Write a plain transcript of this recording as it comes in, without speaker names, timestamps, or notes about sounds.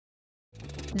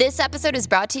This episode is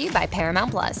brought to you by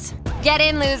Paramount Plus. Get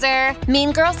in, loser!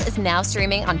 Mean Girls is now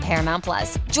streaming on Paramount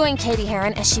Plus. Join Katie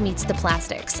Heron as she meets the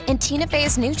plastics in Tina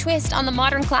Fey's new twist on the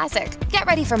modern classic. Get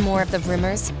ready for more of the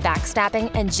rumors,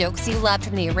 backstabbing, and jokes you loved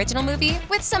from the original movie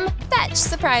with some fetch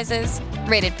surprises.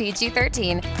 Rated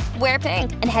PG-13. Wear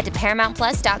pink and head to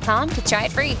ParamountPlus.com to try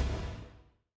it free.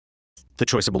 The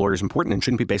choice of a lawyer is important and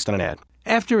shouldn't be based on an ad.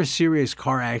 After a serious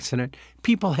car accident,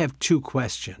 people have two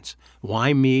questions.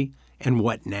 Why me and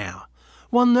what now?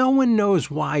 Well, no one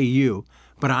knows why you,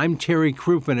 but I'm Terry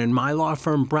Crouppen, and my law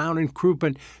firm Brown &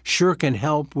 Crouppen sure can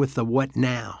help with the what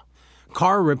now.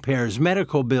 Car repairs,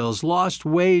 medical bills, lost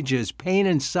wages, pain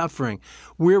and suffering.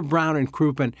 We're Brown &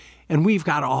 Crouppen, and we've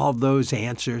got all those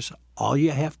answers. All you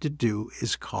have to do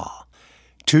is call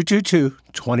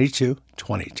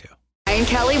 222-2222. Ryan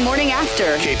Kelly, Morning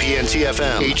After.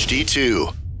 KPNT-FM,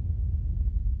 HD2.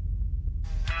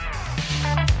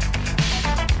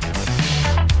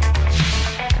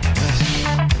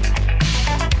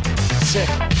 Sick.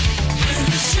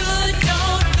 You sure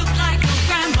don't look like a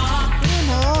grandma.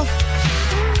 Grandma.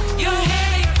 Your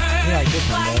hair ain't perfect. Yeah, I get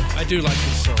one though. I do like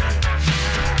this song.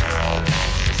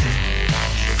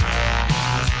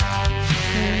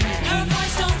 Your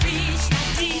voice don't reach that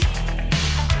deep.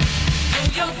 No,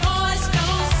 your voice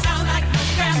don't sound like no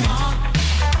grandma.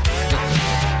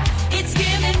 It's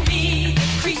giving me the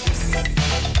creeps.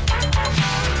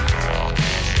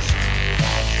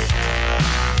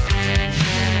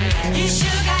 You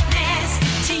sure got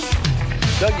nasty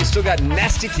teeth. Doug, you still got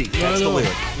nasty teeth. That's the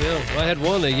lyric. Yeah, I had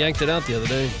one. They yanked it out the other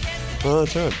day. Oh,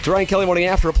 that's right. It's Ryan Kelly Morning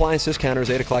After Appliance Discounters,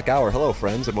 8 o'clock hour. Hello,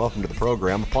 friends, and welcome to the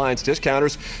program. Appliance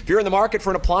Discounters. If you're in the market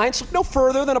for an appliance, look no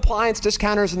further than Appliance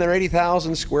Discounters and their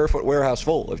 80,000 square foot warehouse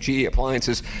full of GE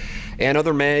appliances and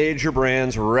other major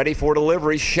brands ready for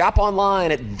delivery. Shop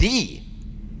online at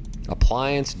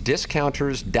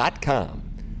theappliancediscounters.com,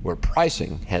 where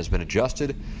pricing has been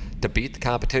adjusted to beat the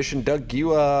competition. Doug,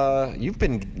 you've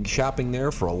been shopping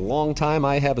there for a long time.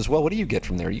 I have as well. What do you get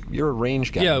from there? You're a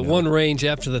range guy. Yeah, one range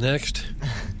after the next.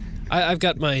 I've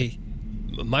got my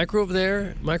microwave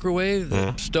there,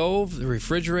 the stove, the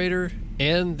refrigerator,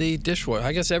 and the dishwasher.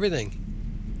 I guess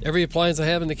everything. Every appliance I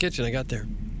have in the kitchen, I got there.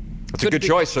 That's a good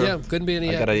choice, sir. Yeah, couldn't be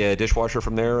any. I got a dishwasher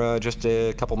from there just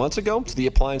a couple months ago. It's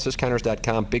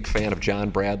theappliancediscounters.com. Big fan of John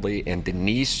Bradley and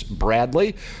Denise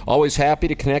Bradley. Always happy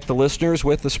to connect the listeners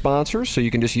with the sponsors, so you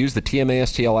can just use the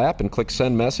TMASTL app and click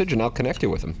send message, and I'll connect you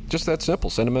with them. Just that simple.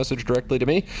 Send a message directly to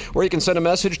me, or you can send a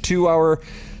message to our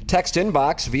text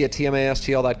inbox via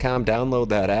TMASTL.com. Download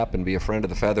that app and be a friend of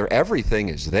the feather. Everything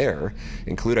is there,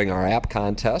 including our app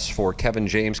contests for Kevin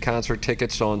James concert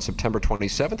tickets on September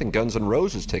 27th and Guns N'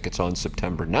 Roses tickets on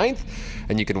September 9th.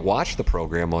 And you can watch the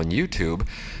program on YouTube.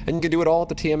 And you can do it all at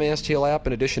the TMASTL app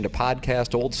in addition to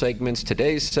podcast, old segments,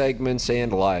 today's segments,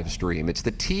 and live stream. It's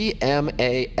the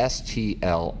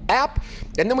TMASTL app.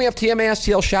 And then we have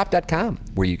TMASTLshop.com,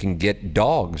 where you can get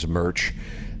dogs merch,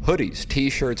 hoodies,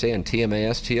 t-shirts, and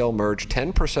TMASTL merch,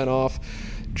 10% off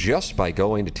just by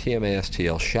going to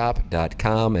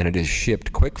TMASTLshop.com, and it is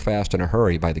shipped quick, fast, in a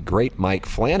hurry by the great Mike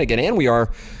Flanagan. And we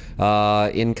are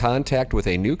in contact with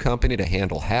a new company to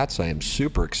handle hats. I am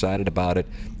super excited about it.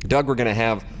 Doug, we're going to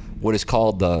have what is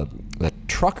called the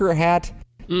trucker hat,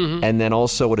 and then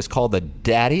also what is called the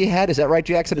daddy hat. Is that right,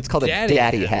 Jackson? It's called a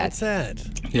daddy hat. What's that?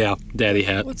 Yeah, daddy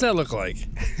hat. What's that look like?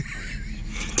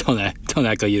 Don't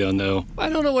act like you don't know. I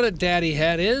don't know what a daddy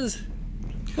hat is.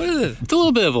 What is it? It's a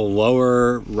little bit of a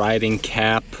lower riding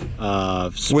cap.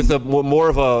 With more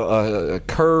of a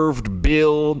curved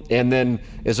bill, and then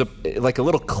like a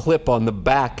little clip on the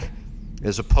back,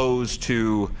 as opposed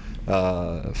to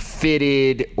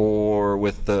fitted or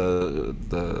with the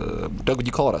Doug, would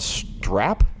you call it a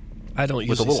strap? I don't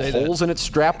with usually the little holes in it,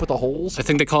 strapped with the holes. I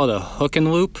think they call it a hook and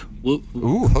loop.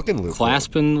 Ooh, hook and loop.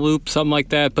 Clasp and loop, something like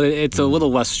that. But it's a little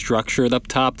less structured up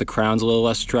top. The crown's a little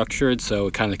less structured, so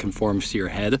it kind of conforms to your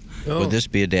head. Oh. Would this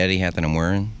be a daddy hat that I'm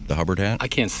wearing? The Hubbard hat? I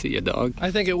can't see a dog. I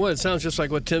think it would. It sounds just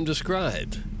like what Tim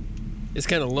described. It's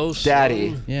kind of low.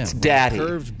 Daddy. Yeah. It's daddy.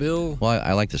 Curved bill. Well,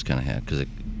 I like this kind of hat because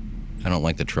I don't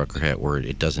like the trucker hat where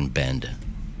it doesn't bend.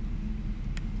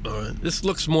 This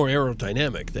looks more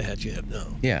aerodynamic, the hat you have now.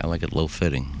 Yeah, I like it low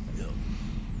fitting. Yeah.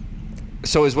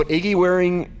 So is what Iggy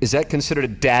wearing, is that considered a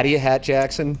daddy hat,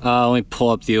 Jackson? Let me pull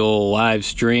up the old live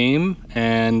stream,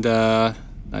 and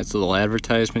nice little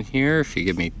advertisement here. If you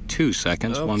give me 2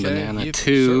 seconds. Okay. One banana, You've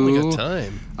two. certainly got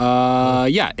time.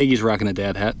 Yeah, Iggy's rocking a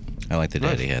dad hat. I like the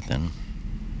daddy hat then.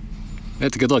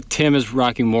 That's a good look. Tim is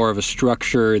rocking more of a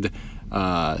structured,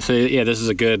 so yeah, this is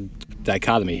a good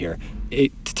dichotomy here.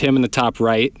 Tim in the top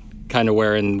right, kind of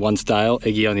wearing one style.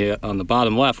 Iggy on the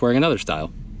bottom left, wearing another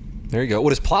style. There you go.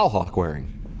 What is Plowhawk wearing?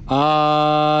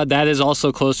 That is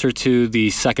also closer to the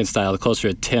second style, closer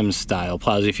to Tim's style.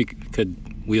 Plowsy, if you could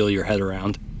wheel your head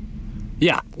around.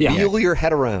 Yeah. Wheel your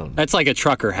head around. That's like a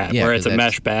trucker hat, where it's a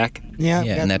mesh back. Yeah,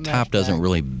 and that top doesn't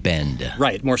really bend.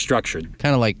 Right, more structured.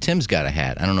 Kind of like Tim's got a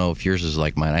hat. I don't know if yours is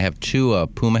like mine. I have two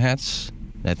Puma hats.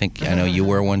 I know you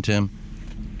wear one, Tim.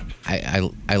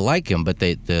 I like them, but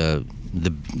the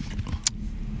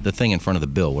thing in front of the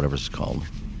bill, whatever it's called,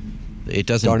 it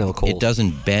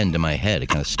doesn't bend to my head. It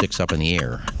kind of sticks up in the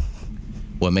air.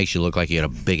 Well, it makes you look like you got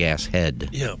a big-ass head.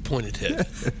 Yeah, pointed head.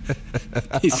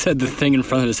 He said the thing in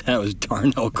front of his hat was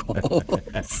Darnell Coles.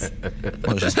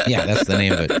 Yeah, that's the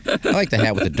name of it. I like the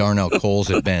hat with the Darnell Coles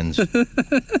that bends.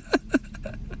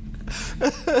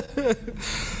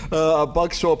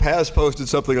 Buck Swope has posted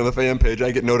something on the fan page.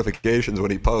 I get notifications when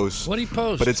he posts. What do you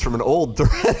post? But it's from an old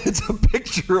thread. It's a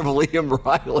picture of Liam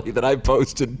Riley that I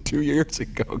posted 2 years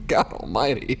ago. God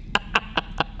almighty.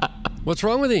 What's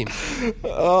wrong with him?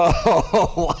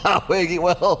 Oh, wow, Iggy.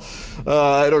 Well,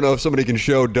 I don't know if somebody can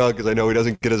show Doug, because I know he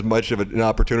doesn't get as much of an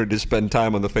opportunity to spend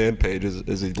time on the fan page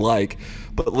as he'd like.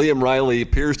 But Liam Riley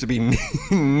appears to be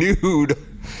nude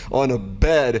on a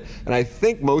bed, and I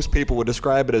think most people would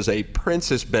describe it as a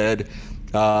princess bed.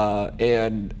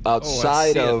 And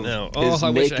outside of his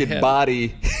naked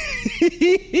body,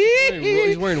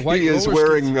 he's wearing white. He is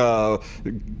wearing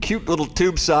cute little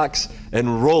tube socks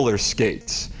and roller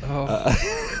skates.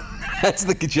 That's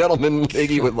the gentleman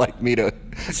Iggy would like me to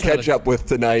catch up with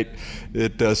tonight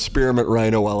at Spearmint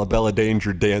Rhino while Bella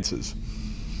Danger dances.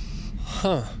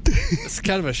 Huh. It's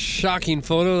kind of a shocking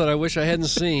photo that I wish I hadn't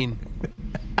seen.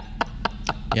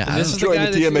 Yeah, this is join the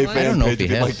guy the TMA like? fan page if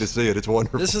you'd like to see it. It's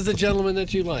wonderful. This is the gentleman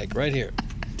that you like, right here.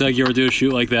 Doug, you ever do a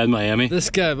shoot like that in Miami? This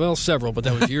guy, well, several, but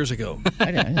that was years ago.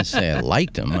 I didn't say I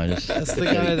liked him. That's the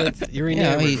guy that you're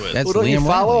enamored with. That's well, don't Liam you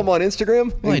follow Riley. him on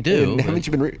Instagram? Well, I do. Haven't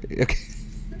you been? Okay.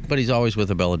 But he's always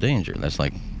with Bella Danger. That's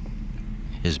like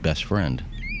his best friend.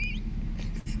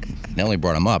 I only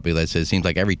brought him up because it seems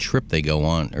like every trip they go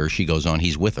on, or she goes on,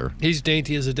 he's with her. He's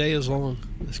dainty as a day is long,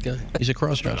 this guy. He's a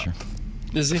cross-dresser.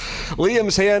 Is he?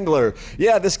 Liam's handler.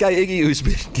 Yeah, this guy Iggy who's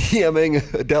been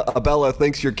DMing Bella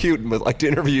thinks you're cute and would like to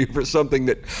interview you for something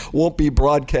that won't be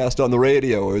broadcast on the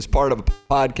radio or as part of a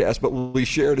podcast, but will be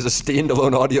shared as a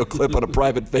standalone audio clip on a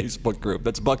private Facebook group.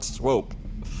 That's Buck Swope.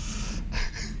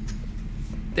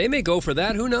 They may go for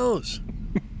that. Who knows?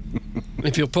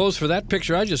 If he'll pose for that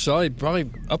picture I just saw, he'd probably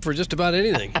up for just about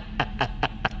anything.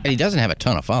 And he doesn't have a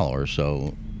ton of followers,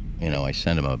 so, I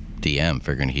sent him a DM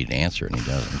figuring he'd answer, and he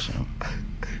doesn't, so.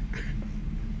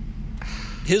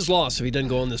 His loss if he doesn't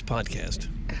go on this podcast.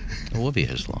 It will be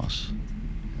his loss.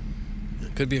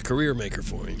 It could be a career maker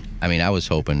for him. I mean, I was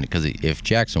hoping, because if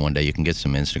Jackson one day, you can get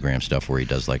some Instagram stuff where he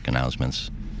does, like,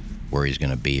 announcements where he's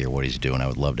going to be or what he's doing. I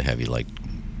would love to have you, like,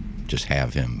 just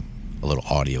have him, a little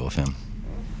audio of him.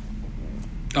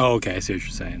 Oh, okay. I see what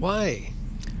you're saying. Why?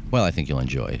 Well, I think you'll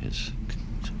enjoy his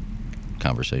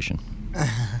conversation.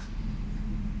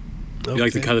 You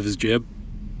like the cut of his jib?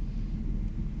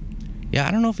 Yeah,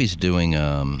 I don't know if he's doing,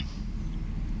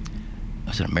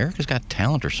 was it America's Got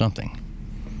Talent or something?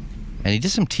 And he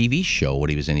did some TV show, what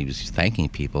he was in. He was thanking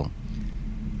people.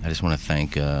 I just want to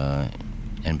thank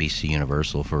NBC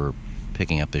Universal for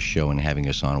picking up this show and having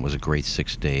us on. It was a great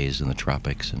 6 days in the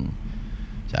tropics, and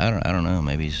so I don't know.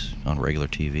 Maybe he's on regular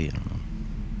TV. I don't know.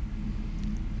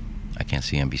 I can't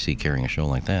see NBC carrying a show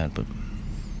like that, but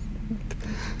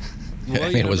Well, I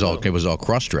mean, it was all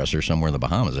cross-dresser somewhere in the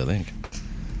Bahamas, I think.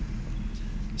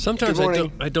 Sometimes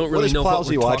I don't really know what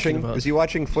we're talking about. Is he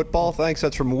watching football? Thanks.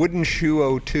 That's from Wooden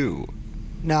Shoe 02.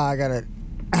 No, I got a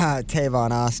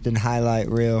Tavon Austin highlight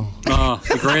reel. Oh,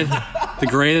 the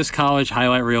greatest college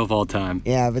highlight reel of all time.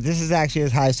 Yeah, but this is actually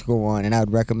his high school one, and I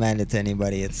would recommend it to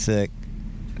anybody. It's sick.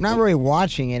 I'm not really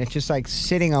watching it. It's just like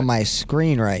sitting on my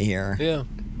screen right here. Yeah.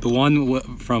 The one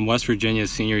from West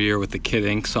Virginia's senior year with the Kid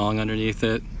Ink song underneath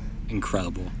it,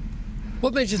 incredible.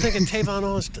 What made you think of Tavon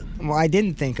Austin? Well, I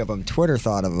didn't think of him. Twitter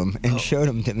thought of him and showed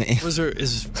him to me.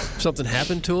 Is something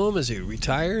happened to him? Is he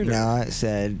retired? Or? No, it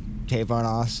said Tavon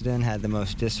Austin had the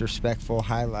most disrespectful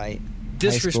highlight.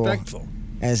 Disrespectful?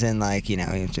 As in, like, he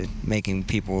was just making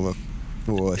people look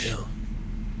foolish. Yeah.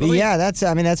 But yeah, that's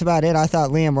about it. I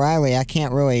thought Liam Riley, I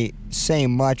can't really say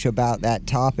much about that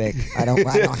topic. I don't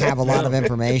have a lot of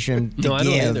information to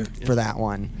give for that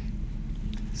one.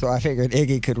 So I figured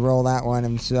Iggy could roll that one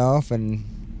himself. And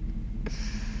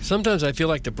sometimes I feel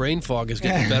like the brain fog is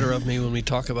getting the better of me when we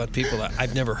talk about people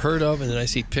I've never heard of, and then I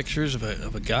see pictures of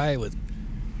a guy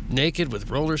naked with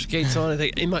roller skates on. I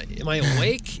think, am I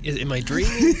awake? Am I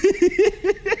dreaming?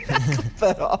 Cut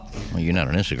that off. Well, you're not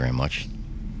on Instagram much.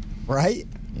 Right?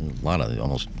 A lot of,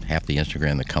 almost half the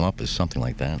Instagram that come up is something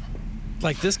like that.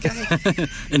 Like this guy?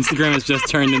 Instagram has just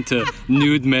turned into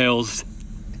nude males.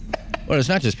 Well, it's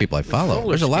not just people I follow.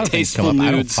 There's a lot of things Tasteful come up.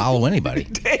 I don't nudes. follow anybody.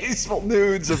 Tasteful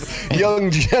nudes of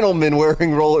young gentlemen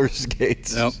wearing roller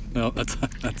skates. Nope, that's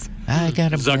I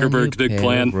got a Zuckerberg's brand new big pair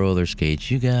plan. of roller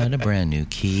skates. You got a brand new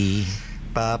key.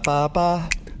 Ba, ba, ba.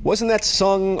 Wasn't that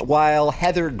sung while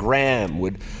Heather Graham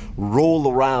would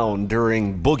roll around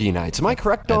during boogie nights? Am I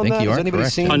correct I on think that? you Has are anybody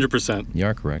correct. seen? 100%. You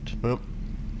are correct. Well,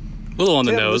 A little on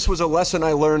the Tim, nose. this was a lesson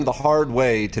I learned the hard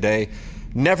way today.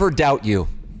 Never doubt you.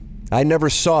 I never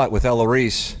saw it with Ella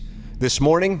Reese. This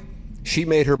morning, she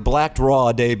made her Black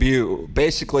Raw debut,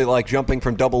 basically like jumping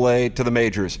from AA to the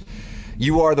majors.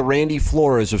 You are the Randy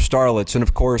Flores of Starlets, and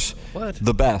of course,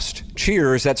 the best.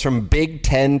 Cheers, that's from Big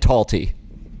Ten Talty.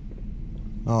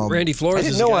 Randy Flores I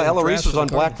didn't is know the guy Ella who Reese drafts was for the on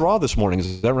Black Cardinals. Raw this morning.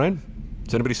 Is that right?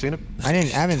 Has anybody seen it? I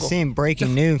haven't seen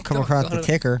breaking news come across the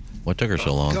ticker. What took her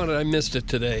so long? God, I missed it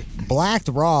today. Black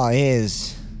Raw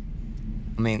is.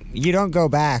 I mean, you don't go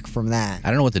back from that. I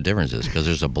don't know what the difference is because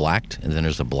there's a blacked and then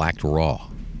there's a blacked raw.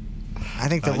 I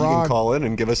think the You Raw. can call in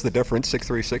and give us the difference,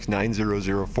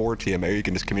 636-9004-TMA. You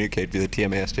can just communicate via the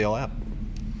TMA STL app.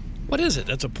 What is it?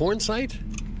 That's a porn site?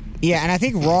 Yeah, and I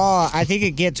think Raw. I think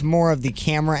it gets more of the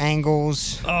camera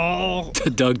angles. Oh.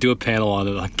 Doug do a panel on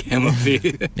it on Camera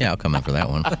V. Yeah, I'll come in for that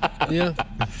one. Yeah.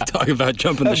 Talk about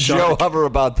jumping the Joe shark. hover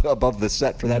above the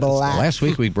set for that. Last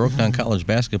week we broke down college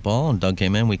basketball and Doug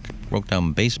came in. We broke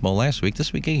down baseball last week.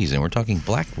 This week Iggy's in. We're talking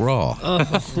Black Raw.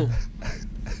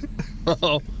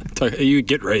 Oh. You would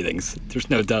get ratings. There's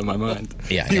no doubt in my mind.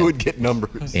 Yeah, You would get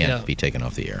numbers. and be taken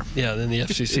off the air. Yeah, then the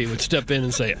FCC would step in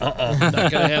and say, not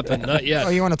going to happen, not yet. Oh,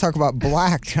 you want to talk about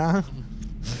black, huh?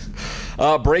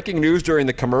 Breaking news during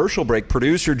the commercial break.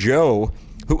 Producer Joe,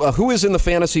 who is in the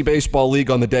fantasy baseball league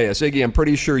on the dais? Iggy, I'm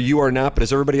pretty sure you are not, but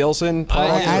is everybody else in?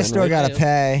 I still got to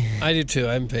pay. I do too.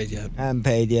 I haven't paid yet. I haven't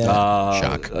paid yet.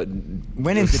 Shock.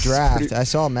 When is the draft? I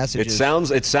saw messages.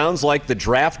 It sounds like the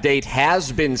draft date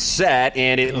has been set,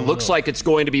 and it looks like it's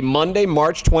going to be Monday,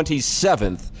 March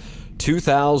 27th,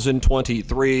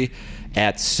 2023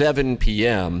 at 7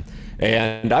 p.m.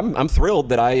 And I'm thrilled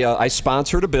that I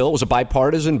sponsored a bill. It was a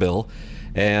bipartisan bill.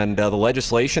 And the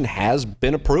legislation has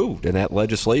been approved. And that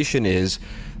legislation is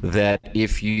that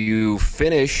if you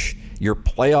finish your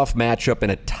playoff matchup in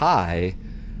a tie,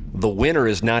 the winner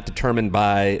is not determined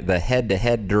by the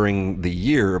head-to-head during the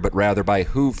year, but rather by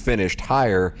who finished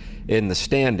higher in the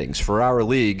standings. For our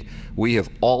league, we have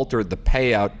altered the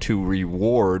payout to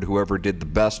reward whoever did the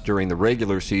best during the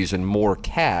regular season more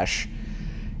cash.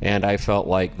 And I felt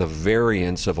like the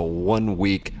variance of a 1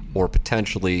 week or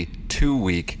potentially 2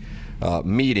 week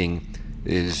meeting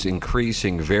is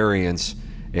increasing variance,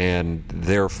 and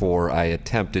therefore I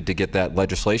attempted to get that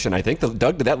legislation. I think,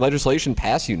 Doug, did that legislation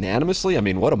pass unanimously? I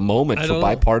mean, what a moment for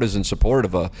bipartisan support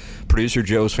of a Producer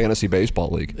Joe's Fantasy Baseball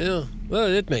League. Yeah, well,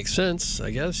 it makes sense, I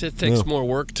guess. It takes more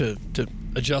work to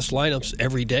adjust lineups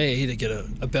every day to get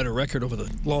a better record over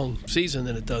the long season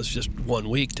than it does just 1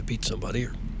 week to beat somebody.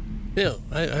 Yeah,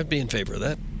 I'd be in favor of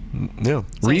that. Yeah.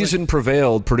 Reason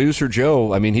prevailed. Producer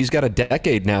Joe, I mean, he's got a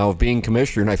decade now of being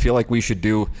commissioner, and I feel like we should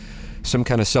do some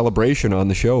kind of celebration on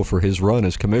the show for his run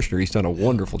as commissioner. He's done a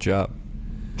wonderful job.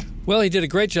 Well, he did a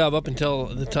great job up until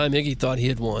the time Iggy thought he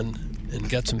had won and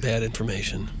got some bad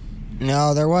information.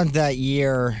 No, there was that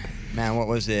year, man, what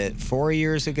was it, 4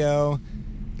 years ago,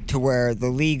 to where the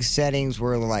league settings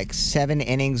were like 7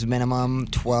 innings minimum,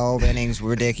 12 innings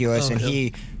ridiculous, and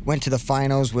he went to the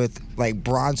finals with like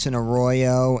Bronson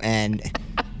Arroyo and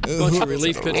bunch of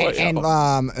relief pitchers. and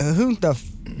who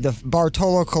the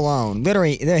Bartolo Colon.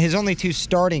 Literally, his only 2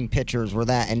 starting pitchers were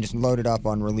that, and just loaded up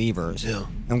on relievers. Yeah.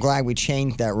 I'm glad we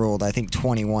changed that rule to, I think,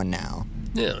 21 now.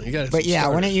 Yeah, you got. But yeah,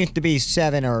 when it used to be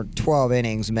 7 or 12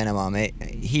 innings minimum,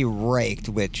 he raked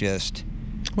with just.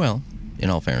 Well,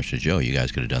 in all fairness to Joe, you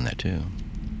guys could have done that too.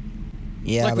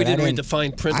 Yeah, like we but didn't read the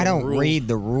fine print. I of the don't rules. read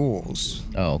the rules.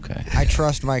 Oh, okay. I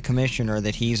trust my commissioner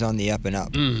that he's on the up and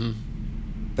up. Mm-hmm.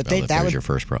 But Well, that was your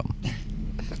first problem.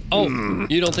 Oh,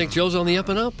 you don't think Joe's on the up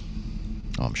and up?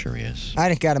 Oh, I'm sure he is. I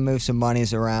just got to move some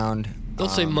monies around.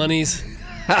 Don't say monies.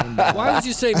 Why would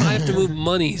you say I have to move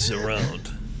monies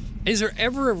around? Is there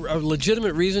ever a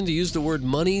legitimate reason to use the word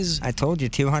monies? I told you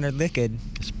 200 liquid.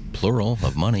 It's plural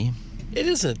of money. It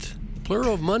isn't.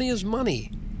 Plural of money is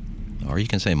money. Or you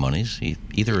can say monies.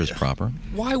 Either is proper.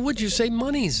 Why would you say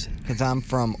monies? Because I'm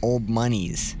from old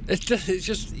monies.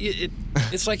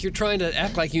 It's like you're trying to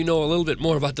act like you know a little bit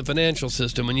more about the financial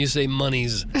system when you say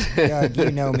monies. Doug,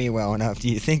 you know me well enough. Do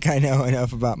you think I know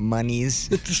enough about monies?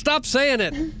 Stop saying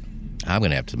it. I'm going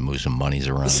to have to move some monies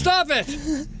around. Stop it.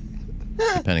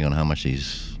 depending on how much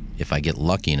if I get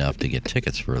lucky enough to get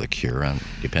tickets for The Cure,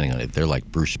 depending on if they're like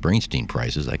Bruce Springsteen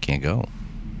prices, I can't go.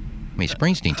 I mean,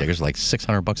 Springsteen tickets are like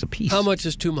 $600 a piece. How much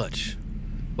is too much?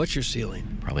 What's your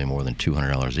ceiling? Probably more than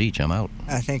 $200 each. I'm out.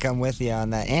 I think I'm with you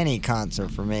on that. Any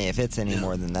concert for me, if it's any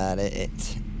more than that,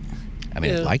 it's. I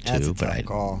mean, I'd like That's to, a but tough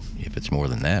call. if it's more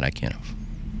than that, I can't.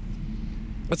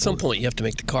 At some point, you have to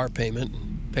make the car payment,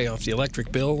 and pay off the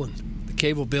electric bill, and the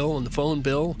cable bill, and the phone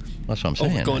bill. That's what I'm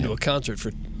saying. Over going to a concert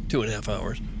for 2.5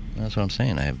 hours. That's what I'm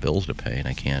saying. I have bills to pay, and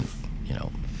I can't,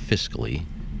 fiscally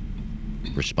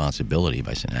responsibility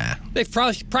by saying, They've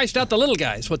priced out the little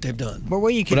guys, what they've done. But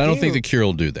what you can But I don't think The Cure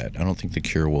will do that. I don't think The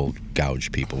Cure will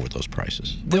gouge people with those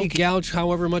prices. They'll gouge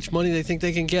however much money they think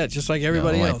they can get, just like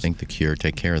everybody No, else. I think The Cure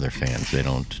take care of their fans. They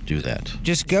don't do that.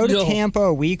 Just go to Tampa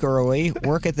a week early,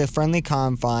 work at the Friendly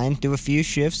Confine, do a few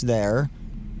shifts there,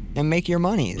 and make your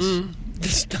monies.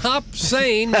 Stop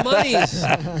saying monies.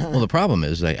 Well, the problem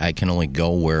is I can only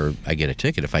go where I get a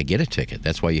ticket. If I get a ticket,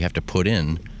 that's why you have to put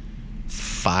in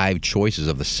 5 choices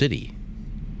of the city.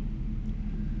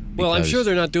 Well, I'm Because- sure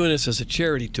they're not doing this as a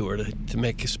charity tour to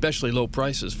make especially low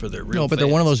prices for their real No, but fans.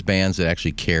 they're one of those bands that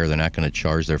actually care. They're not going to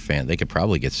charge their fans. They could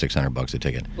probably get $600 a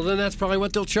ticket. Well, then that's probably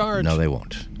what they'll charge. No, they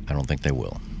won't. I don't think they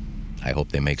will. I hope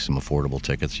they make some affordable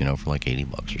tickets, for like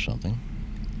 $80 or something.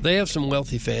 They have some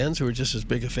wealthy fans who are just as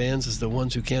big of fans as the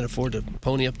ones who can't afford to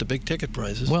pony up the big ticket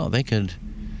prices. Well, they could,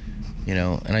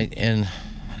 and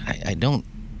I don't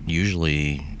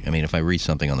usually. I mean, if I read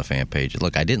something on the fan page,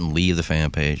 look, I didn't leave the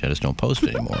fan page. I just don't post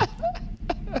it anymore.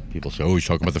 People say, "Oh, he's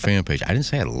talking about the fan page." I didn't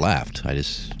say I left.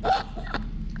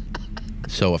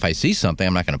 So if I see something,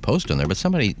 I'm not going to post on there. But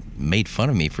somebody made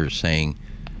fun of me for saying,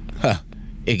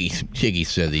 Iggy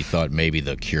said he thought maybe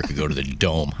The Cure could go to the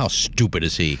Dome. How stupid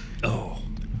is he? Oh.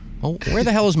 Well, where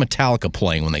the hell is Metallica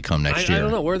playing when they come next year? I don't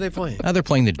know. Where are they playing? Now they're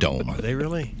playing the Dome. Are they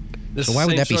really? This So is why the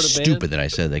would same that be sort of band? stupid that I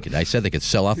said they could? I said they could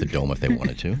sell out the Dome if they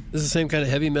wanted to. This is the same kind of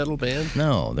heavy metal band?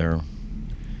 No, they're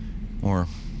more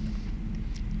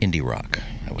indie rock.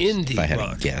 Indie if I had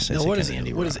rock. to guess, I'd Now, say what is kinda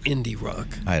it? indie What rock. is indie rock?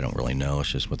 I don't really know. It's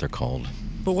just what they're called.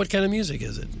 But what kind of music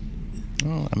is it?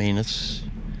 Well, I mean,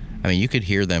 you could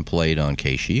hear them played on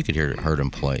Casey. You could hear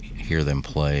them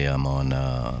play on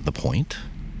The Point.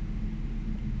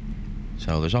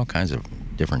 So there's all kinds of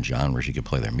different genres you could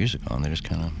play their music on. They just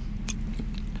kind of.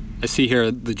 I see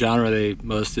here the genre they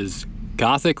most is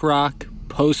gothic rock,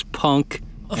 post-punk,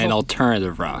 and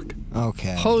alternative rock.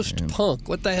 Okay. Post-punk.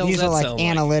 What the hell These does that are like sound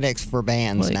analytics for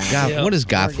bands now. What is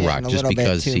goth We're rock? getting a Just little bit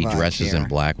because too he much dresses in here.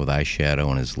 black with eyeshadow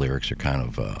and his lyrics are kind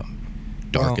of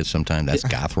darkest sometimes. That's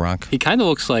goth rock. He kind of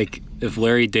looks like if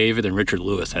Larry David and Richard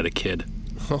Lewis had a kid.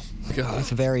 Oh, God. It's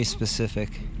very specific.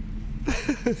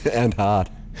 And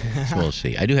hot. So we'll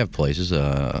see. I do have places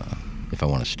if I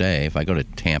want to stay. If I go to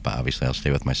Tampa, obviously I'll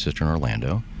stay with my sister in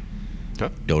Orlando.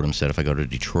 Okay. Dotem said if I go to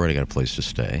Detroit, I got a place to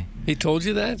stay. He told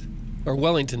you that? Or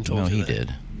Wellington told No, you he that?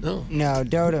 did. No. No,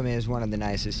 Dotem is one of the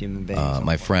nicest human beings.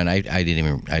 My friend, I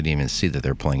didn't even see that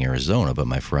they're playing Arizona, but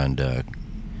my friend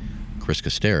Chris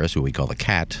Costeras, who we call the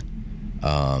Cat,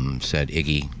 said,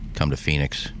 Iggy, come to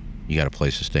Phoenix. You got a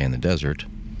place to stay in the desert.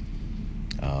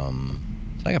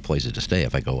 So I got places to stay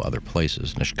if I go other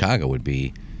places. Now, Chicago would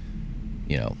be,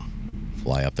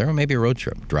 fly up there, or maybe a road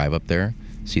trip. Drive up there,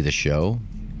 see the show.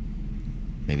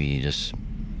 Maybe you just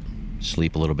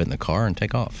sleep a little bit in the car and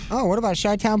take off. Oh, what about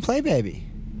Chi-Town Play Baby?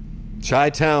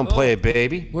 Chi-Town Play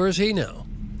Baby. Where is he now?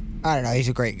 I don't know. He's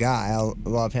a great guy. I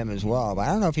love him as well. But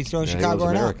I don't know if he's still in Chicago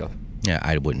or not. Yeah,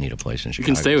 I wouldn't need a place in You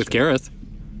Chicago. can stay with Gareth.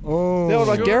 Oh, No,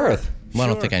 like Gareth. Well, I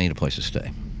don't think I need a place to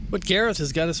stay. But Gareth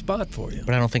has got a spot for you.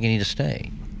 But I don't think I need to stay.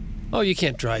 Oh, you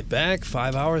can't drive back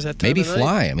 5 hours that time Maybe of night?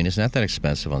 fly. I mean, it's not that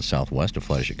expensive on Southwest to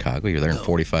fly to Chicago. You're there in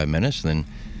 45 minutes, then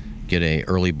get a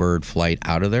early bird flight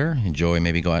out of there. Enjoy,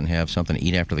 maybe go out and have something to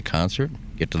eat after the concert.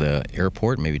 Get to the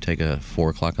airport, maybe take a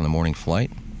 4 o'clock in the morning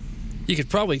flight. You could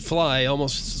probably fly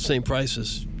almost the same price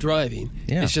as driving.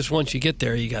 Yeah. It's just once you get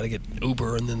there, you got to get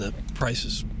Uber, and then the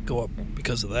prices go up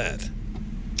because of that.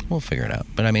 We'll figure it out.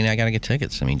 But, I mean, I got to get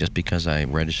tickets. I mean, just because I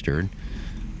registered,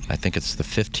 I think it's the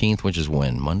 15th, which is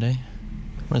when? Monday?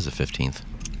 When is the 15th?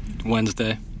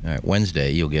 Wednesday. All right,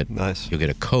 Wednesday, you'll get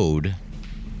a code,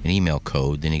 an email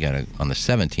code. Then you got to, on the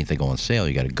 17th, they go on sale.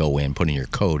 You got to go in, put in your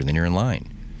code, and then you're in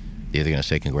line. They're either going to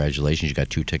say, congratulations, you got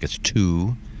 2 tickets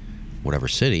to whatever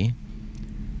city,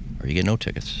 or you get no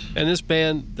tickets. And this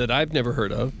band that I've never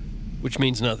heard of, which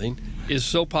means nothing, is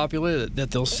so popular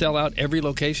that they'll sell out every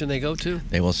location they go to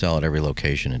They will sell at every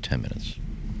location in 10 minutes.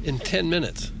 in 10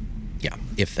 minutes. Yeah,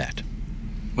 if that.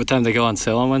 What time do they go on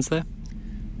sale on Wednesday?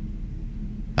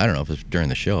 I don't know if it's during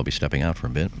the show. I'll be stepping out for a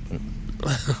bit.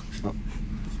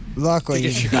 Luckily,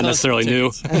 You're not necessarily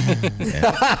new.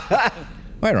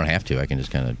 Well, I don't have to. I can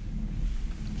just kind of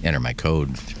enter my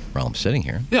code while I'm sitting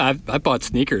here. Yeah, I bought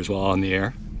sneakers while on the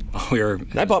air.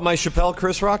 I bought my Chappelle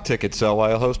Chris Rock ticket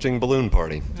while hosting Balloon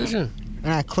Party. Did you?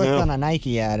 And I clicked on a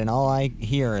Nike ad, and all I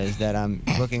hear is that I'm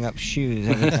looking up shoes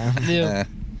every time. Yeah.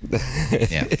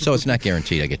 Yeah. So it's not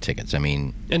guaranteed I get tickets. I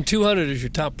mean, And $200 is your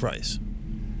top price.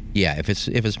 yeah, if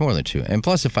it's more than two, and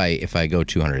plus if I go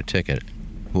 $200 a ticket,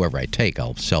 whoever I take,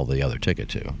 I'll sell the other ticket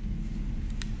to.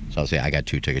 So I'll say I got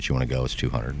 2 tickets. You want to go? It's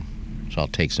 $200. So I'll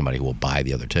take somebody who will buy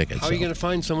the other tickets. How are you going to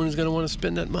find someone who's going to want to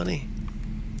spend that money?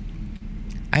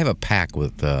 I have a pack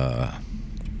with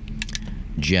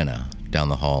Jenna down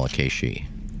the hall at KC.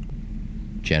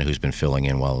 Jenna, who's been filling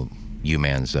in while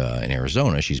U-Man's in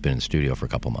Arizona. She's been in the studio for a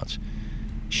couple months.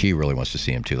 She really wants to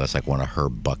see him, too. That's like one of her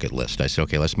bucket list. I said,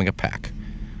 okay, let's make a pack.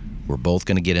 We're both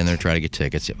going to get in there and try to get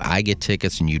tickets. If I get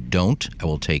tickets and you don't, I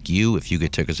will take you. If you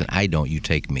get tickets and I don't, you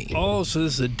take me. Oh, so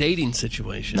this is a dating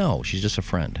situation. No, she's just a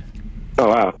friend. Oh,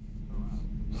 wow.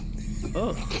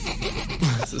 Oh.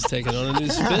 This is taking on a new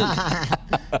spin.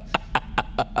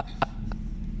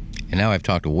 And now I've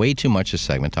talked way too much this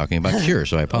segment talking about Cure,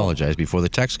 so I apologize. Before the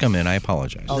texts come in, I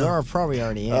apologize. Oh, they're probably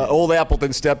already in. Old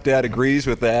Appleton's stepdad agrees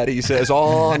with that. He says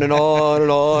on and on and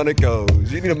on it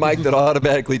goes. You need a mic that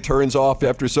automatically turns off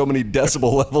after so many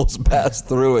decibel levels pass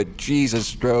through it. Jesus,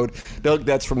 Strode. Doug,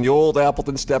 that's from the old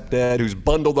Appleton stepdad who's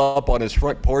bundled up on his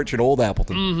front porch in Old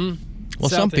Appleton. Mm-hmm. Well,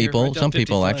 South some there, people, right down some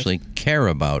people 55. actually care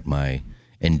about my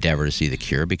endeavor to see The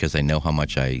Cure because they know how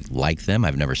much I like them.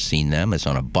 I've never seen them. It's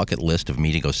on a bucket list of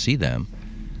me to go see them.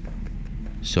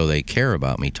 So they care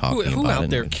about me talking Who about out it.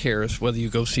 there cares whether you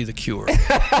go see The Cure?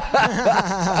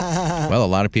 Well, a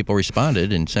lot of people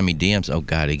responded and sent me DMs. Oh,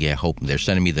 God, Iggy, I hope. They're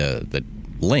sending me the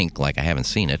link like I haven't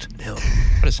seen it. No.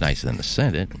 But it's nice of them to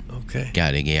send it. Okay.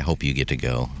 God, Iggy, I hope you get to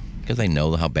go. Because they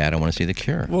know how bad I want to see The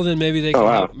Cure. Well, then maybe they can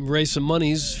help raise some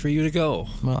monies for you to go.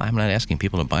 Well, I'm not asking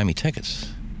people to buy me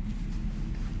tickets.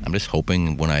 I'm just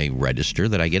hoping when I register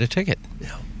that I get a ticket.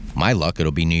 Yeah. My luck,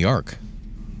 it'll be New York.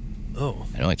 Oh.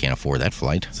 I know I can't afford that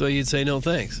flight. So you'd say no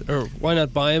thanks. Or why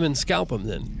not buy them and scalp them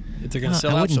then? If they're going to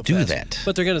sell I out wouldn't so do fast. that.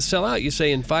 But they're going to sell out, you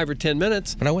say, in 5 or 10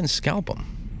 minutes. But I wouldn't scalp them.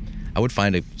 I would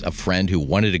find a friend who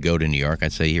wanted to go to New York.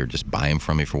 I'd say, here, just buy him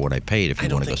from me for what I paid if you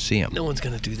want to go see him. No one's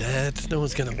going to do that. No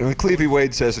one's going to. When Clevie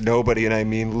Wade says nobody, and I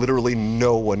mean literally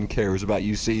no one cares about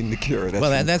you seeing The Cure. That's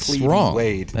Well, that's Clevie wrong.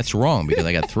 Wade. That's wrong because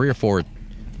I got 3 or 4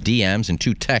 DMs and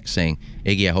 2 texts saying,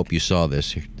 Iggy, I hope you saw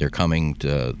this. They're coming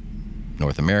to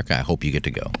North America. I hope you get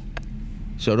to go.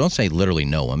 So don't say literally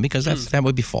no one because that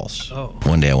would be false. Oh.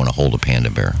 One day I want to hold a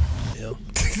panda bear. Yeah.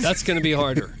 That's going to be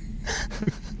harder.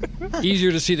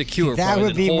 Easier to see The Cure. That probably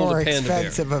would than be hold more a panda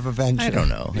expensive bear. of a venture. I don't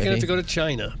know. You're going to have to go to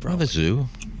China. Well, the zoo.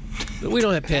 We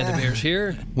don't have panda bears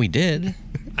here. We did.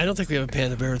 I don't think we have a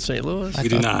panda bear in St. Louis. We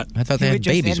do not. I thought they You had would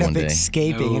just babies end one up day.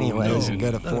 escaping anyways and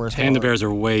go to Forest Panda Park. bears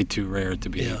are way too rare to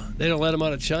be. Yeah, they don't let them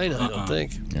out of China, I don't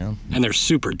think. Yeah. And they're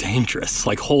super dangerous.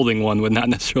 Like holding one would not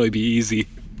necessarily be easy.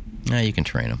 Nah, you can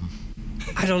train them.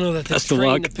 I don't know that they Best of train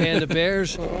luck. the panda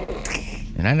bears.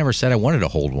 And I never said I wanted to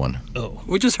hold one. Oh.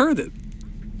 We just heard it.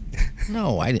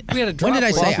 No, I didn't. We had a When did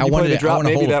I drop say off. I You wanted played the to drop, hold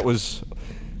maybe a that was.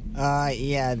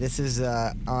 Yeah, this is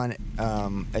on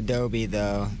Adobe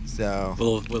though, so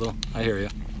Little. I hear you.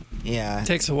 yeah. It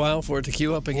takes a while for it to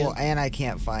queue up again. Well, and I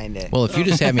can't find it. Well, if you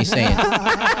just have me saying,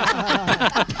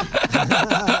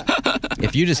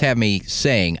 if you just have me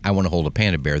saying I want to hold a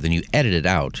panda bear, then you edited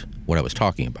out what I was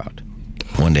talking about.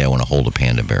 One day I want to hold a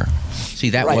panda bear. See,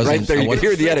 that Right, wasn't. right there. You could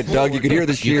hear the edit, Doug. You could hear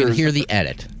the You shears. could hear the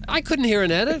edit I couldn't hear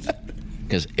an edit.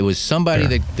 because it was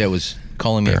somebody that was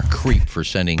calling me a creep for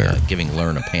sending, giving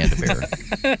Learn a panda bear,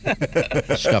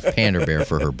 a stuffed panda bear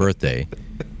for her birthday,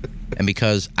 and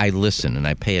because I listen and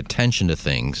I pay attention to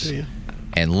things,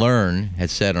 and Learn had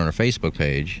said on her Facebook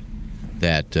page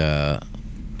that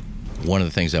one of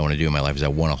the things I want to do in my life is I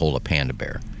want to hold a panda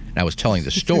bear. And I was telling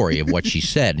the story of what she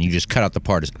said, and you just cut out the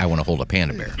part as I want to hold a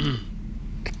panda bear.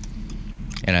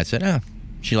 And I said,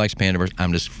 she likes panda bears.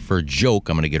 I'm just, for a joke,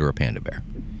 I'm going to get her a panda bear.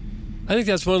 I think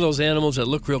that's one of those animals that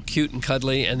look real cute and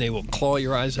cuddly, and they will claw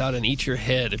your eyes out and eat your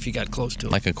head if you got close to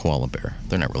them. Like a koala bear.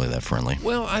 They're not really that friendly.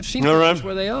 Well, I've seen All places right.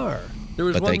 where they are. There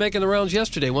was But one they- making the rounds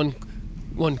yesterday. One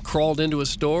crawled into a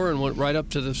store and went right up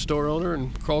to the store owner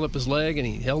and crawled up his leg, and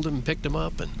he held him and picked him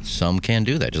up. And Some can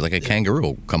do that. Just like a kangaroo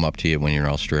will come up to you when you're in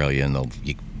Australia, and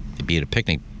you'll be at a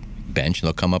picnic bench, and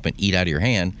they'll come up and eat out of your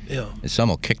hand. Yeah. And some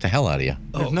will kick the hell out of you.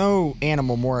 There's no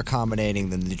animal more accommodating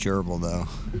than the gerbil, though.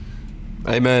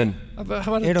 Amen. how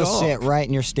about a It'll dog? sit right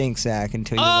in your stink sack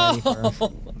until you're ready for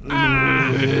it.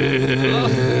 I'm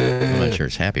not sure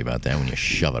it's happy about that when you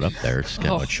shove it up there. It's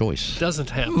got no choice. Doesn't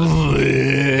happen.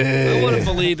 I want to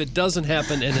believe it doesn't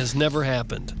happen and has never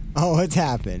happened. Oh, it's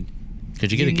happened.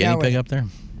 Could you get a guinea pig up there?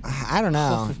 I don't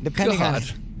know. Depending on God.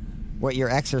 what your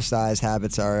exercise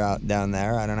habits are out down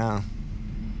there, I don't know.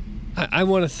 I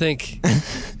want to think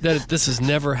that this has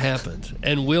never happened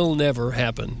and will never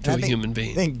happen to a human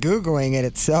being. I think Googling it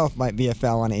itself might be a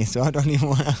felony, so I don't even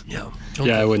want to.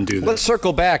 Yeah, I wouldn't do that. Let's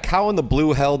circle back. How in the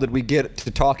blue hell did we get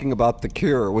to talking about the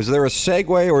cure? Was there a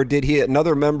segue, or did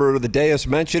another member of the dais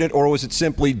mention it, or was it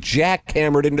simply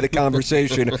jackhammered into the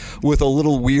conversation with a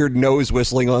little weird nose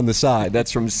whistling on the side?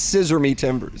 That's from Scissor Me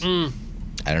Timbers.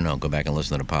 I don't know. Go back and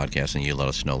listen to the podcast, and you let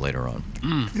us know later on.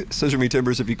 Scissor Me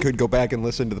Timbers, if you could go back and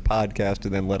listen to the podcast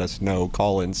and then let us know.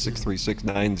 Call in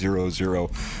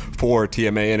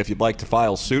 636-9004-TMA. And if you'd like to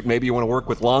file suit, maybe you want to work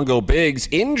with Longo Biggs.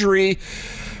 Injury.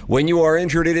 When you are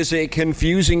injured, it is a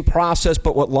confusing process,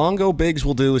 but what Longo Biggs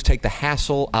will do is take the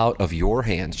hassle out of your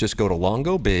hands. Just go to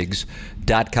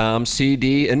longobiggs.com.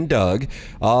 CD and Doug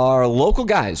are local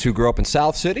guys who grew up in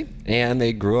South City, and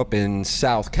they grew up in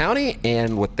South County,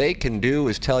 and what they can do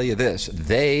is tell you this.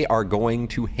 They are going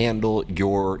to handle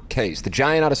your case. The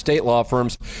giant out-of-state law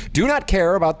firms do not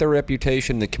care about their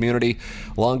reputation in the community.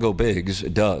 Longo Biggs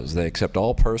does. They accept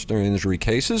all personal injury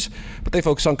cases, but they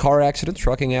focus on car accidents,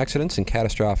 trucking accidents, and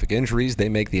catastrophic injuries. They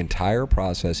make the entire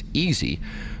process easy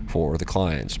for the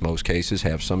clients. Most cases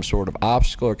have some sort of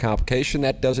obstacle or complication.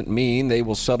 That doesn't mean they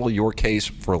will settle your case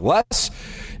for less.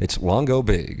 It's Longo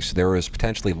Biggs. There is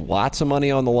potentially lots of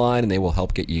money on the line, and they will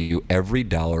help get you every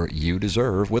dollar you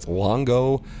deserve with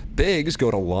Longo Biggs. Go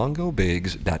to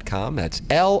longobiggs.com. That's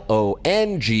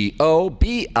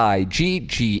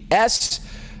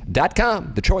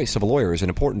LONGOBIGGS.com. The choice of a lawyer is an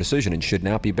important decision and should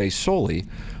not be based solely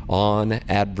on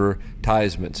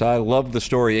advertisements. I love the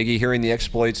story, Iggy. Hearing the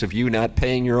exploits of you not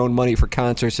paying your own money for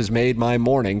concerts has made my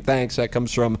morning. Thanks. That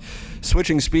comes from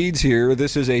Switching Speeds here.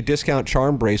 This is a discount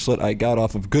charm bracelet I got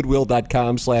off of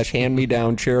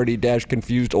goodwill.com/hand-me-down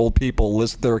charity-confused old people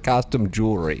list their costume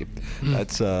jewelry.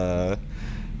 That's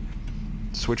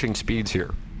Switching Speeds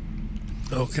here.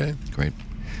 Okay. Great.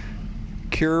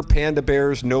 Cure panda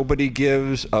bears. Nobody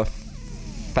gives a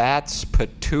Fats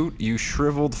Patoot, you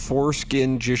shriveled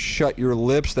foreskin, just shut your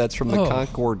lips. That's from the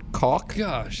Concord Caulk.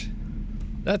 Gosh,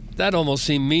 that almost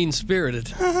seemed mean-spirited.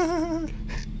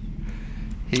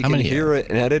 He can hear it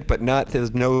and edit, but not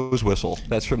his nose whistle.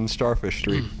 That's from Starfish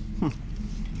Street.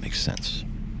 Makes sense.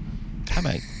 How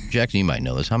many, Jackson, you might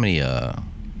know this. How many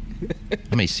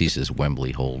seats does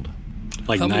Wembley hold?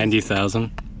 Like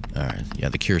 90,000. All right. Yeah,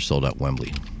 the Cure sold out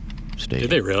Wembley Stadium. Did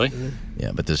they really?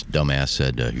 Yeah, but this dumbass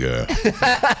said, yeah,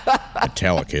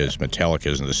 Metallica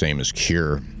isn't the same as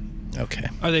Cure. Okay.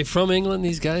 Are they from England,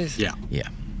 these guys? Yeah. Yeah.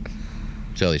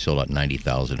 So they sold out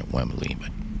 90,000 at Wembley,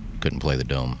 but couldn't play the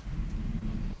Dome.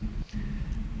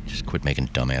 Just quit making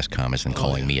dumbass comments and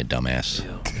calling me a dumbass.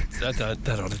 Yeah.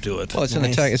 That ought to do it. Well, it's in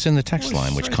the text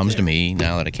line, which comes to me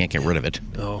now that I can't get rid of it.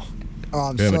 Oh.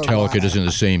 Metallica isn't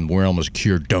the same realm as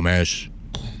Cure, dumbass.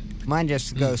 Mine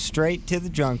just goes straight to the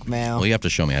junk mail. Well, you have to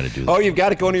show me how to do that. Oh, you've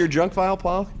got it going to your junk file,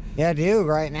 Paul? Yeah, I do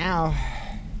right now.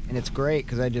 And it's great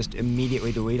because I just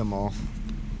immediately delete them all.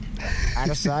 Out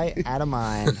of sight, out of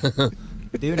mind.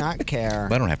 Do not care.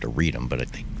 Well, I don't have to read them, but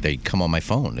they come on my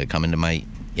phone. They come into my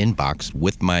inbox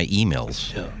with my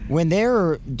emails. When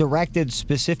they're directed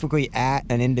specifically at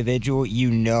an individual, you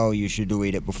know you should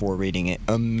delete it before reading it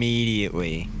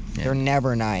immediately. Yeah. They're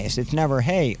never nice. It's never,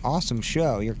 hey, awesome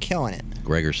show, you're killing it.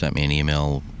 Gregor sent me an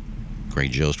email.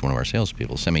 Greg Jost, one of our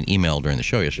salespeople, sent me an email during the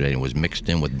show yesterday, and it was mixed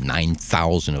in with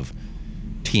 9,000 of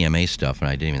TMA stuff, and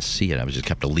I didn't even see it. I was just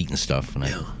kept deleting stuff, and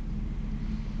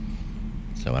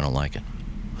so I don't like it.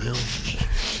 Well.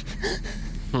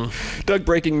 Doug,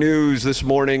 breaking news this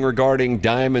morning regarding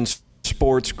Diamond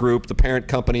Sports Group, the parent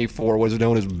company for what is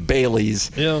known as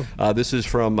Bailey's. Yeah. This is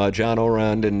from John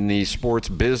Orand in the Sports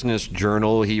Business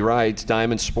Journal. He writes,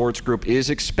 Diamond Sports Group is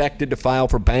expected to file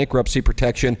for bankruptcy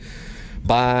protection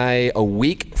by a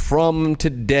week from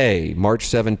today, March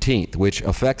 17th, which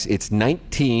affects its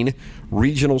 19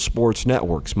 regional sports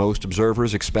networks. Most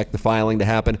observers expect the filing to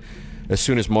happen as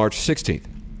soon as March 16th.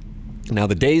 Now,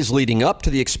 the days leading up to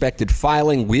the expected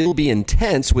filing will be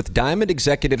intense, with Diamond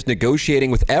executives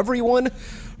negotiating with everyone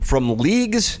from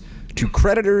leagues to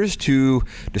creditors to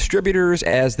distributors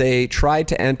as they try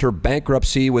to enter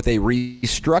bankruptcy with a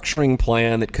restructuring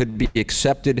plan that could be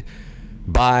accepted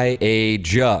by a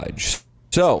judge.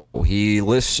 So he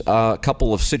lists a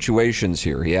couple of situations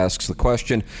here. He asks the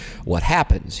question, what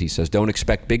happens? He says, don't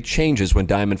expect big changes when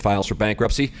Diamond files for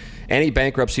bankruptcy. Any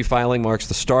bankruptcy filing marks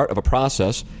the start of a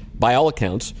process By all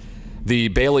accounts, the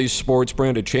Bally's Sports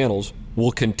branded channels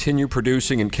will continue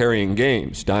producing and carrying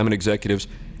games. Diamond executives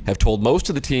have told most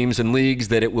of the teams and leagues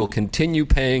that it will continue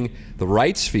paying the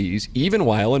rights fees even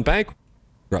while in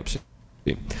bankruptcy.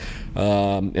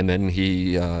 And then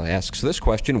he asks this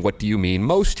question, what do you mean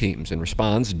most teams? And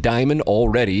responds, Diamond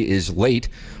already is late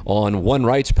on one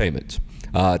rights payment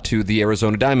to the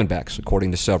Arizona Diamondbacks,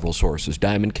 according to several sources.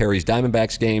 Diamond carries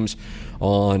Diamondbacks games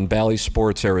on Bally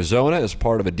Sports Arizona as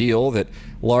part of a deal that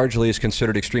largely is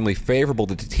considered extremely favorable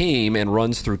to the team and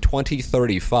runs through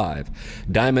 2035.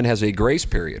 Diamond has a grace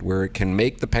period where it can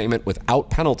make the payment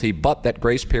without penalty, but that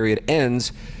grace period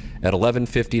ends at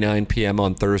 11:59 p.m.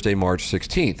 on Thursday, March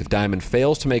 16th. If Diamond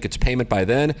fails to make its payment by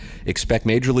then, expect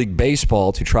Major League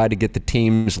Baseball to try to get the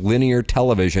team's linear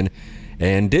television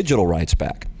and digital rights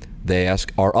back. They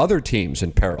ask, are other teams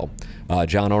in peril?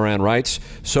 John Oran writes,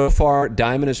 so far,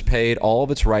 Diamond has paid all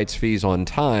of its rights fees on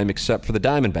time except for the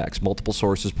Diamondbacks. Multiple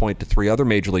sources point to 3 other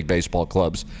Major League Baseball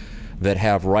clubs that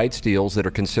have rights deals that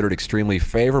are considered extremely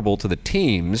favorable to the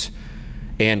teams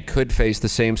and could face the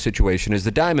same situation as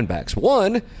the Diamondbacks.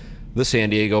 One, the San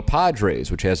Diego Padres,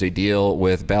 which has a deal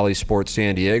with Bally Sports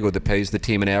San Diego that pays the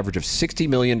team an average of $60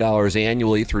 million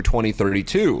annually through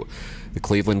 2032. The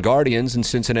Cleveland Guardians and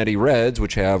Cincinnati Reds,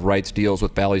 which have rights deals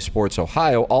with Bally Sports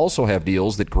Ohio, also have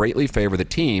deals that greatly favor the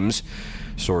teams.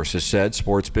 Sources said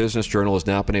Sports Business Journal has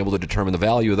not been able to determine the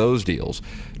value of those deals.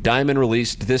 Diamond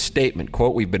released this statement,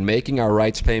 quote, we've been making our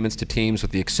rights payments to teams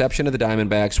with the exception of the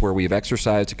Diamondbacks where we've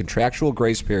exercised a contractual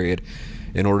grace period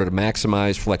in order to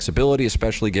maximize flexibility,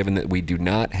 especially given that we do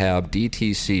not have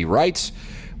DTC rights.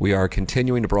 We are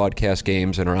continuing to broadcast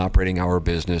games and are operating our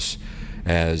business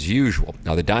as usual.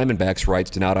 Now, the Diamondbacks' rights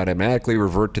do not automatically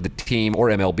revert to the team or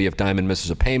MLB if Diamond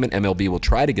misses a payment. MLB will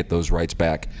try to get those rights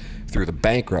back through the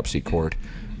bankruptcy court,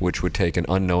 which would take an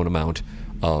unknown amount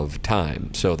of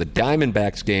time. So the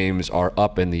Diamondbacks games are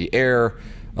up in the air.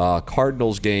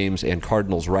 Cardinals games and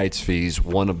Cardinals rights fees,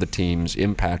 one of the teams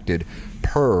impacted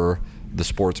per the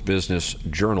Sports Business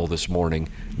Journal this morning,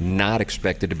 not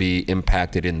expected to be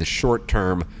impacted in the short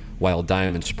term, while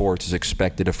Diamond Sports is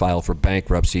expected to file for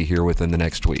bankruptcy here within the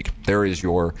next week. There is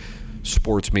your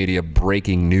sports media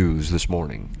breaking news this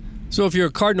morning. So if you're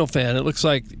a Cardinal fan, it looks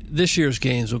like this year's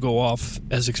games will go off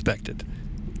as expected.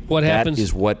 What happens? That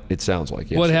is what it sounds like,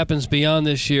 yes. What happens beyond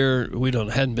this year,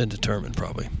 hadn't been determined,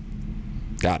 probably.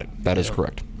 Got it. That is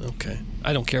correct. Okay.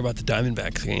 I don't care about the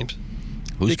Diamondbacks games.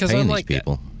 Who's paying these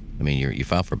people? I mean, you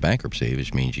file for bankruptcy,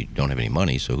 which means you don't have any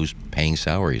money, so who's paying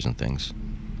salaries and things?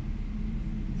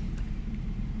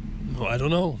 Well, I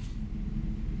don't know.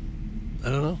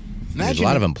 There's a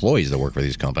lot of employees that work for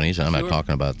these companies, and I'm not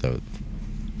talking about the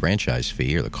franchise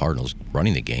fee or the Cardinals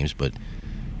running the games, but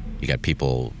you got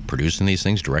people producing these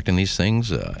things, directing these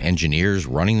things, engineers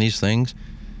running these things,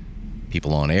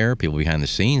 people on air, people behind the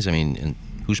scenes. I mean, and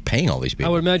who's paying all these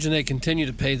people? I would imagine they continue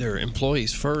to pay their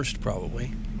employees first,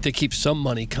 probably, to keep some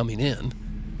money coming in,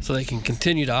 so they can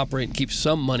continue to operate and keep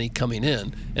some money coming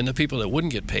in. And the people that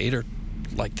wouldn't get paid are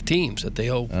like the teams that they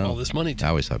owe all this money to. I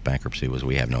always thought bankruptcy was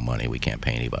we have no money, we can't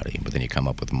pay anybody. But then you come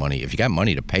up with money. If you got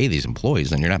money to pay these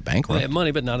employees, then you're not bankrupt. They have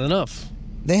money, but not enough.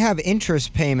 They have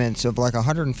interest payments of like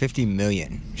 $150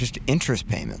 million, just interest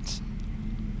payments.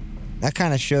 That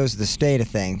kind of shows the state of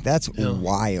things. That's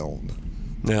wild.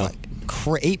 Yeah. Like,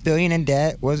 $8 billion in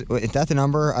debt. Is that the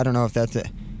number? I don't know if that's it.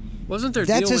 Wasn't there?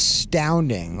 That's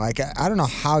astounding. Like, I don't know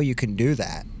how you can do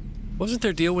that. Wasn't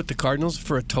there a deal with the Cardinals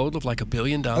for a total of like $1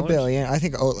 billion? $1 billion. I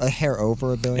think a hair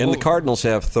over $1 billion. And the Cardinals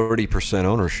have 30%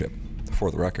 ownership, for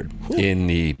the record, in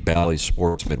the Bally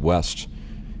Sports Midwest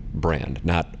brand,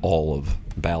 not all of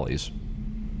Bally's.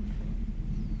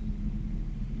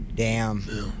 Damn.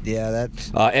 Yeah, that's...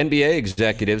 NBA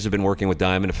executives have been working with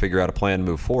Diamond to figure out a plan to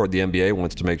move forward. The NBA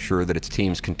wants to make sure that its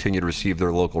teams continue to receive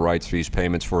their local rights fees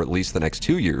payments for at least the next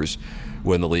 2 years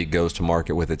when the league goes to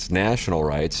market with its national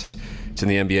rights. It's in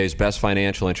the NBA's best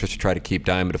financial interest to try to keep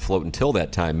Diamond afloat until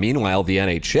that time. Meanwhile, the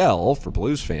NHL, for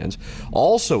Blues fans,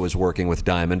 also is working with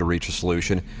Diamond to reach a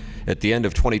solution. At the end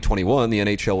of 2021, the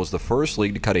NHL was the first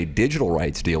league to cut a digital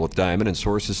rights deal with Diamond, and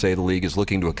sources say the league is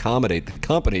looking to accommodate the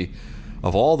company.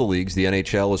 Of all the leagues, the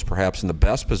NHL is perhaps in the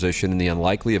best position in the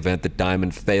unlikely event that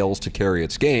Diamond fails to carry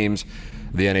its games.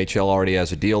 The NHL already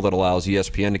has a deal that allows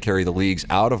ESPN to carry the league's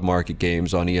out-of-market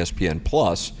games on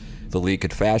ESPN+. The league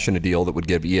could fashion a deal that would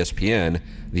give ESPN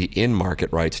the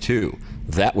in-market rights too.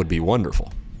 That would be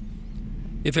wonderful.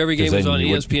 If every game was on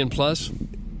ESPN+?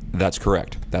 That's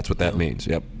correct. That's what that means,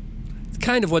 yep. It's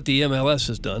kind of what the MLS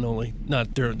has done, only they're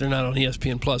not on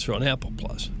ESPN+, they're on Apple+.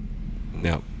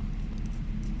 Yeah.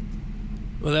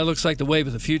 Well, that looks like the wave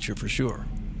of the future for sure.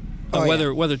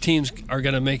 Whether teams are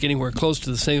going to make anywhere close to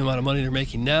the same amount of money they're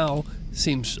making now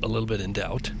seems a little bit in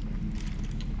doubt.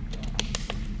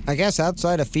 I guess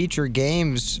outside of featured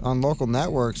games on local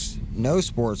networks, no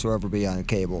sports will ever be on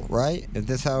cable, right? If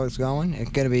this is how it's going,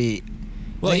 it's going to be.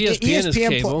 Well, ESPN is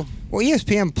cable.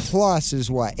 ESPN Plus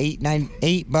is what,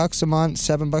 $8 a month,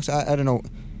 $7. I don't know.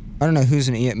 I don't know who's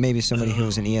maybe somebody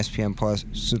who's an ESPN Plus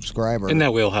subscriber. In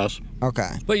that wheelhouse. Okay.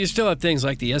 But you still have things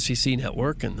like the SEC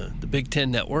Network and the Big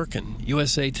Ten Network and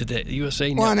USA Today,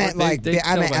 USA well, Network.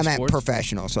 I meant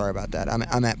professional. Sorry about that.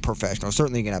 I meant professional.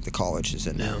 Certainly you're going to have the colleges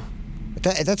in there. No.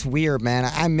 That's weird, man.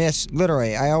 I miss,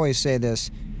 literally, I always say this,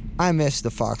 I miss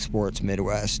the Fox Sports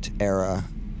Midwest era.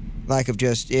 Like of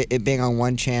just it being on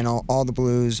one channel, all the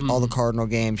Blues, all the Cardinal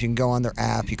games. You can go on their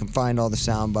app. You can find all the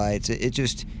sound bites.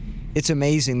 It's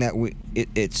amazing that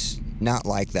it's not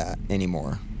like that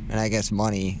anymore. And I guess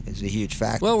money is a huge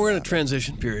factor. Well, we're in a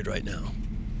transition period right now.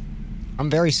 I'm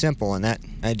very simple in that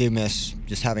I do miss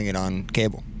just having it on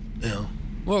cable. Yeah.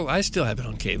 Well, I still have it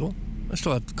on cable. I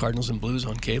still have the Cardinals and Blues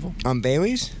on cable. On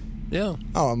Bailey's? Yeah.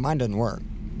 Oh, mine doesn't work.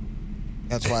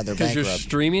 That's why they're bankrupt. Because you're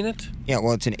streaming it? Yeah,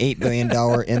 well, it's an $8 billion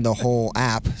in the whole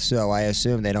app, so I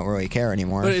assume they don't really care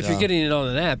anymore. But if you're getting it on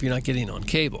an app, you're not getting it on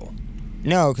cable.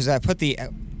 No, because I put the...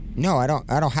 No, I don't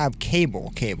have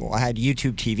cable. I had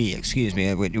YouTube TV, excuse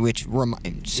me, which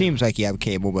seems like you have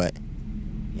cable, but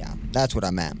yeah, that's what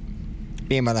I meant.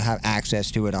 Being able to have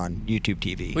access to it on YouTube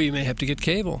TV. Well, you may have to get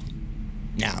cable.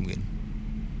 Nah, I'm good.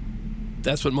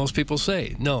 That's what most people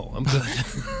say. No, I'm good.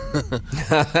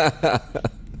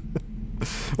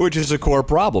 Which is a core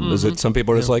problem, is that some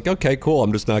people are just like, okay, cool,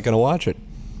 I'm just not going to watch it.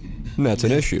 And that's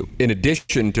an issue. In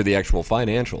addition to the actual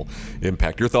financial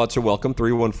impact, your thoughts are welcome.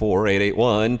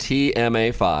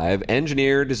 314-881-TMA5.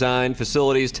 Engineer, design,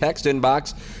 facilities, text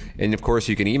inbox. And, of course,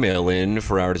 you can email in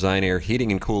for our Design Air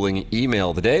Heating and Cooling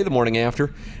email the day, the morning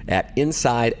after, at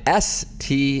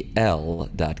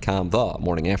InsideSTL.com. The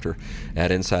morning after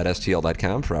at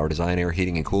InsideSTL.com for our Design Air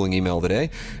Heating and Cooling email of the day.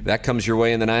 That comes your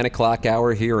way in the 9 o'clock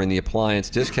hour here in the Appliance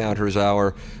Discounters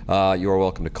Hour. You are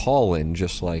welcome to call in,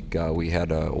 just like we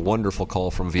had a wonderful call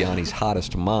from Vianney's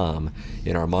hottest mom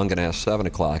in our Munganess 7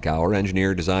 o'clock hour.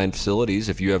 Engineer, design, facilities.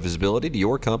 If you have visibility to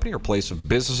your company or place of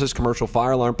businesses, commercial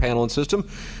fire alarm panel and system,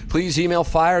 please email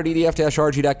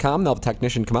fire@edf-rg.com. They'll have a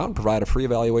technician come out and provide a free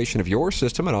evaluation of your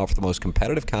system and offer the most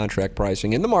competitive contract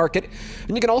pricing in the market.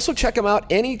 And you can also check them out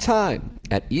anytime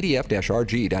at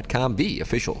edf-rg.com, the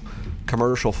official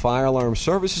commercial fire alarm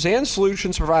services and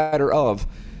solutions provider of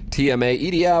TMA.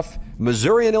 EDF,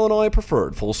 Missouri and Illinois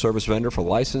preferred full-service vendor for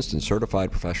licensed and certified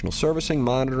professional servicing,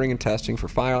 monitoring, and testing for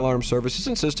fire alarm services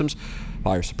and systems,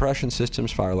 fire suppression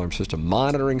systems, fire alarm system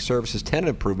monitoring services, tenant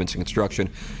improvements and construction,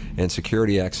 and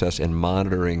security access and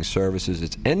monitoring services.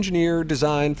 It's engineer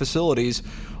design facilities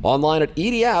online at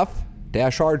edf-rg.com.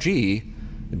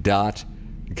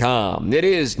 It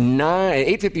is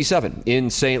 8:57 in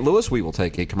St. Louis. We will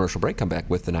take a commercial break, come back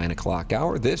with the 9 o'clock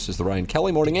hour. This is the Ryan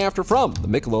Kelly Morning After from the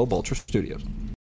Michelob Ultra Studios.